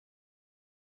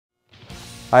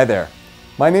Hi there.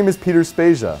 My name is Peter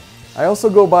Spezia. I also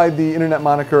go by the internet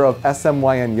moniker of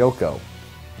SMYN Yoko.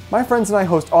 My friends and I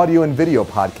host audio and video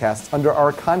podcasts under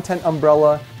our content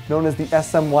umbrella known as the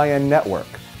SMYN Network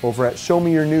over at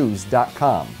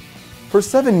showmeyournews.com. For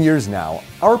 7 years now,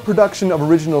 our production of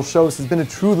original shows has been a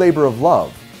true labor of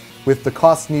love, with the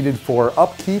costs needed for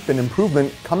upkeep and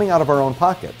improvement coming out of our own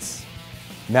pockets.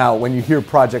 Now, when you hear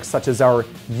projects such as our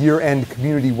year-end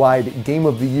community-wide Game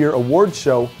of the Year award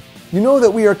show, you know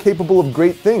that we are capable of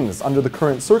great things under the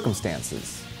current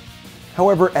circumstances.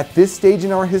 However, at this stage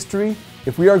in our history,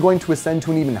 if we are going to ascend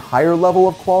to an even higher level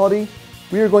of quality,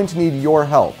 we are going to need your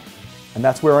help. And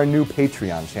that's where our new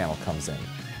Patreon channel comes in.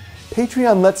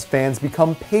 Patreon lets fans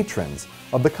become patrons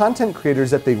of the content creators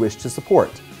that they wish to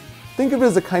support. Think of it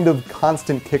as a kind of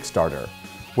constant Kickstarter,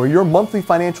 where your monthly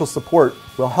financial support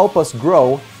will help us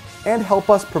grow and help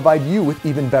us provide you with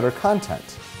even better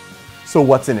content. So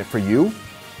what's in it for you?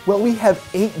 Well, we have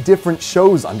 8 different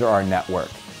shows under our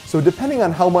network, so depending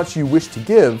on how much you wish to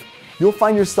give, you'll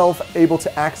find yourself able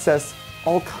to access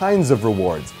all kinds of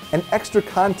rewards and extra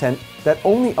content that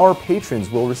only our patrons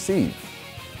will receive.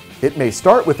 It may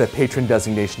start with a patron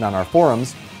designation on our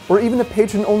forums, or even a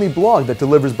patron-only blog that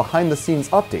delivers behind-the-scenes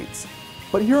updates.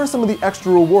 But here are some of the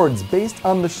extra rewards based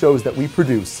on the shows that we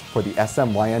produce for the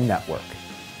SMYN network.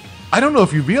 I don't know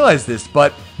if you realize this,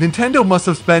 but Nintendo must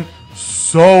have spent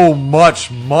so much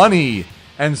money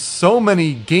and so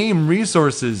many game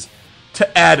resources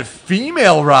to add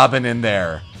female Robin in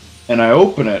there. And I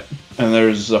open it, and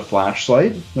there's a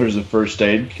flashlight, there's a first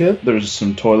aid kit, there's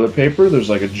some toilet paper, there's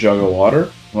like a jug of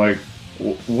water. I'm like,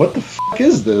 what the f***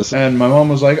 is this? And my mom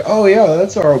was like, oh yeah,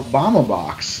 that's our Obama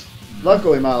box.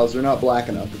 Luckily, Miles, they're not black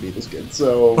enough to be this good,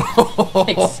 so...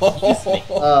 Excuse me.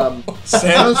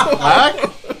 Santa's black?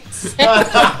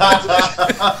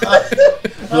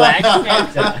 Black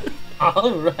Santa.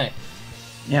 Alright.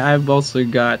 Yeah, I've also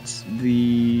got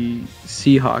the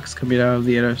Seahawks coming out of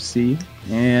the NFC,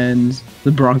 and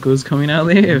the Broncos coming out of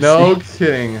the AFC. No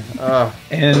kidding.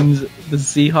 And the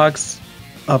Seahawks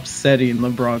upsetting the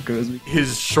Broncos.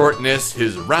 His shortness,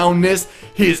 his roundness,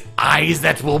 his eyes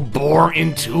that will bore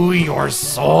into your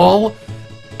soul.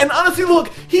 And honestly,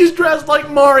 look, he's dressed like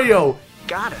Mario.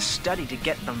 Gotta study to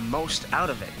get the most out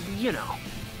of it, you know.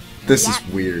 This is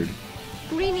weird.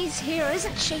 Greenie's here,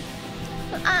 isn't she?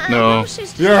 No.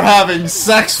 You're having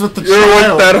sex with the You're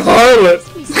with that harlot!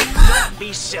 Don't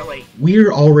be silly.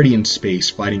 We're already in space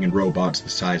fighting in robots the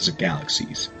size of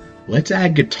galaxies. Let's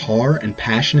add guitar and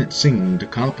passionate singing to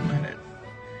complement it.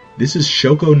 This is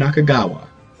Shoko Nakagawa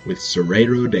with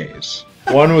Serrero Days.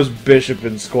 One was Bishop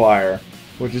and Squire,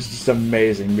 which is just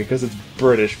amazing because it's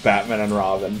British Batman and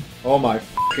Robin. Oh my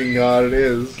fucking god, it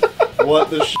is. What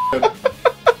the shit?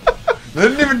 They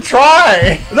didn't even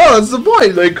try! No, that's the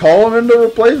point. They call him in to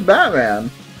replace Batman.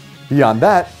 Beyond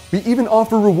that, we even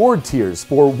offer reward tiers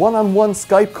for one-on-one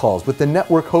Skype calls with the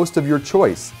network host of your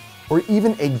choice, or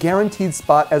even a guaranteed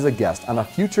spot as a guest on a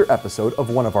future episode of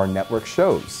one of our network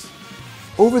shows.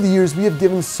 Over the years, we have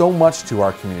given so much to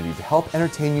our community to help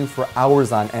entertain you for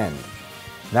hours on end.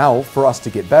 Now, for us to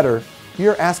get better, we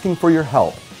are asking for your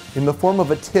help in the form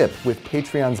of a tip with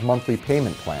Patreon's monthly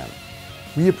payment plan.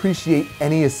 We appreciate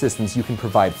any assistance you can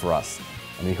provide for us,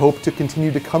 and we hope to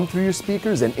continue to come through your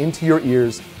speakers and into your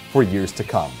ears for years to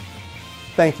come.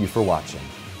 Thank you for watching.